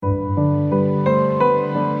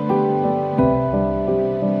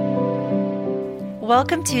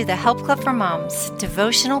Welcome to the Help Club for Moms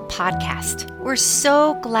devotional podcast. We're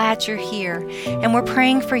so glad you're here, and we're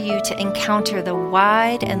praying for you to encounter the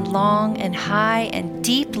wide and long and high and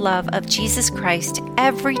deep love of Jesus Christ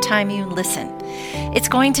every time you listen. It's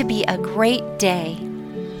going to be a great day.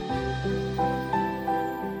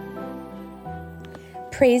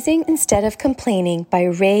 Praising Instead of Complaining by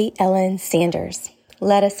Ray Ellen Sanders.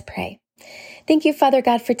 Let us pray. Thank you, Father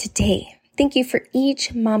God, for today. Thank you for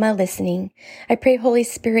each mama listening. I pray, Holy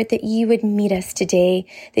Spirit, that you would meet us today,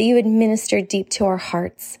 that you would minister deep to our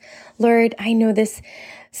hearts. Lord, I know this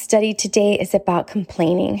study today is about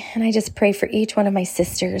complaining, and I just pray for each one of my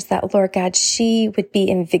sisters that, Lord God, she would be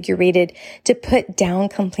invigorated to put down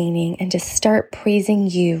complaining and to start praising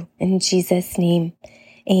you. In Jesus' name,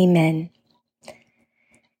 amen.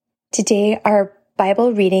 Today, our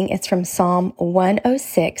Bible reading is from Psalm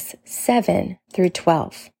 106, 7 through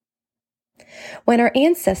 12. When our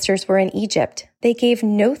ancestors were in Egypt, they gave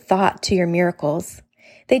no thought to your miracles.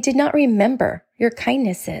 They did not remember your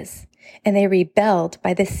kindnesses, and they rebelled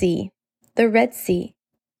by the sea, the Red Sea.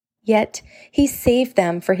 Yet he saved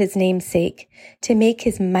them for his name's sake, to make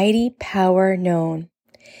his mighty power known.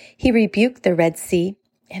 He rebuked the Red Sea,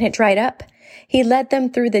 and it dried up. He led them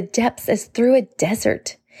through the depths as through a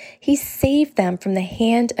desert. He saved them from the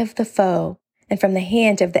hand of the foe, and from the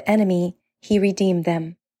hand of the enemy he redeemed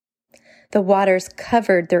them. The waters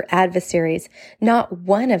covered their adversaries. Not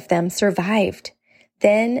one of them survived.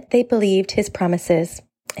 Then they believed his promises,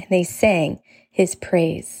 and they sang his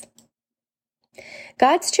praise.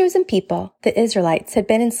 God's chosen people, the Israelites, had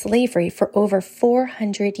been in slavery for over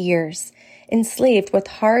 400 years, enslaved with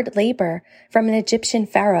hard labor from an Egyptian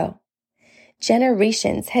pharaoh.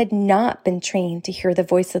 Generations had not been trained to hear the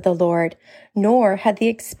voice of the Lord, nor had the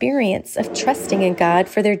experience of trusting in God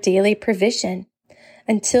for their daily provision,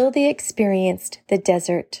 until they experienced the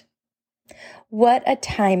desert. What a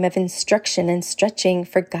time of instruction and stretching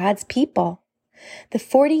for God's people. The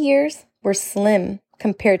 40 years were slim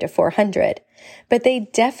compared to 400, but they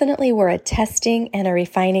definitely were a testing and a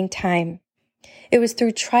refining time. It was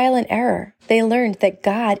through trial and error they learned that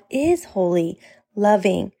God is holy,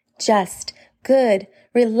 loving, just, good,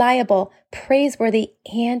 reliable, praiseworthy,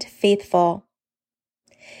 and faithful.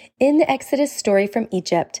 In the Exodus story from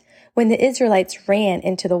Egypt, when the Israelites ran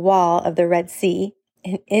into the wall of the Red Sea,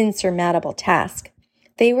 an insurmountable task,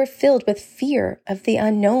 they were filled with fear of the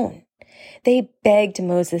unknown. They begged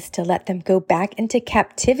Moses to let them go back into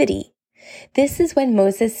captivity. This is when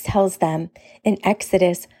Moses tells them in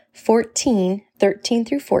Exodus 14, 13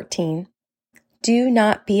 through 14, "Do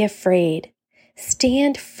not be afraid.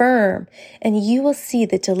 Stand firm, and you will see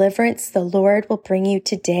the deliverance the Lord will bring you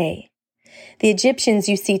today. The Egyptians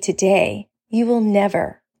you see today, you will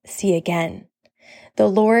never see again. The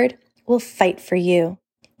Lord will fight for you.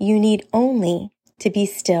 You need only to be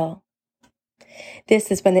still." This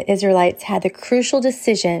is when the Israelites had the crucial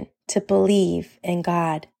decision to believe in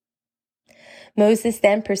God. Moses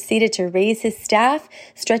then proceeded to raise his staff,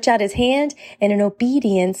 stretch out his hand, and in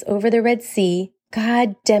obedience over the Red Sea,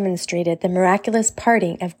 God demonstrated the miraculous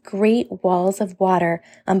parting of great walls of water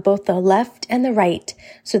on both the left and the right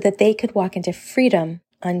so that they could walk into freedom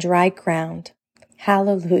on dry ground.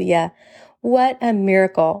 Hallelujah. What a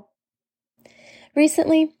miracle.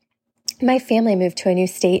 Recently, my family moved to a new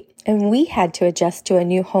state, and we had to adjust to a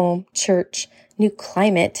new home, church, new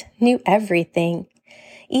climate, new everything.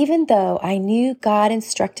 Even though I knew God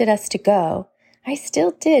instructed us to go, I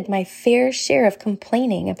still did my fair share of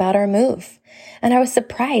complaining about our move, and I was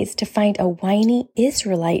surprised to find a whiny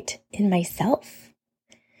Israelite in myself.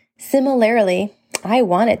 Similarly, I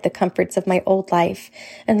wanted the comforts of my old life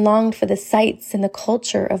and longed for the sights and the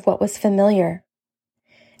culture of what was familiar.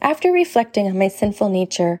 After reflecting on my sinful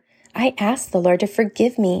nature, I asked the Lord to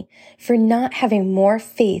forgive me for not having more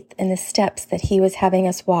faith in the steps that He was having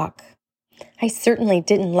us walk. I certainly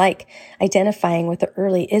didn't like identifying with the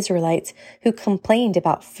early Israelites who complained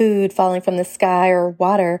about food falling from the sky or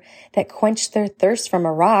water that quenched their thirst from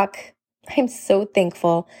a rock. I'm so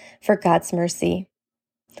thankful for God's mercy.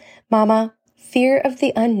 Mama, fear of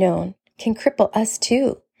the unknown can cripple us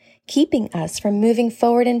too, keeping us from moving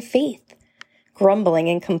forward in faith. Grumbling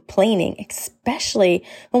and complaining, especially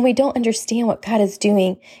when we don't understand what God is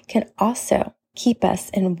doing, can also keep us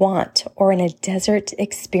in want or in a desert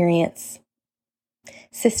experience.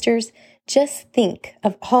 Sisters, just think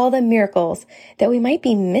of all the miracles that we might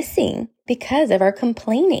be missing because of our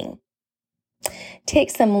complaining.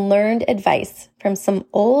 Take some learned advice from some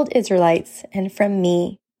old Israelites and from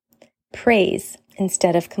me. Praise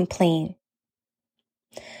instead of complain.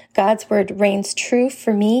 God's word reigns true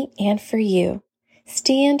for me and for you.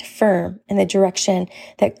 Stand firm in the direction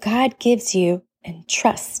that God gives you and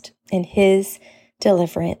trust in His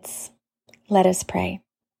deliverance. Let us pray.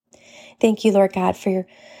 Thank you, Lord God, for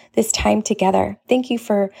this time together. Thank you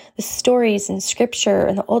for the stories in Scripture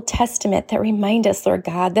and the Old Testament that remind us, Lord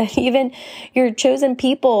God, that even your chosen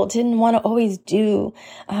people didn't want to always do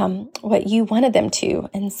what you wanted them to.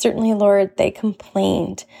 And certainly, Lord, they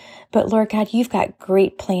complained. But Lord God, you've got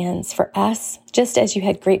great plans for us, just as you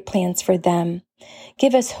had great plans for them.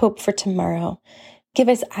 Give us hope for tomorrow. Give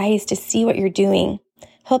us eyes to see what you're doing.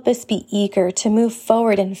 Help us be eager to move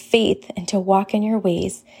forward in faith and to walk in your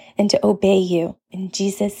ways and to obey you. In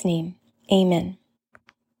Jesus' name, amen.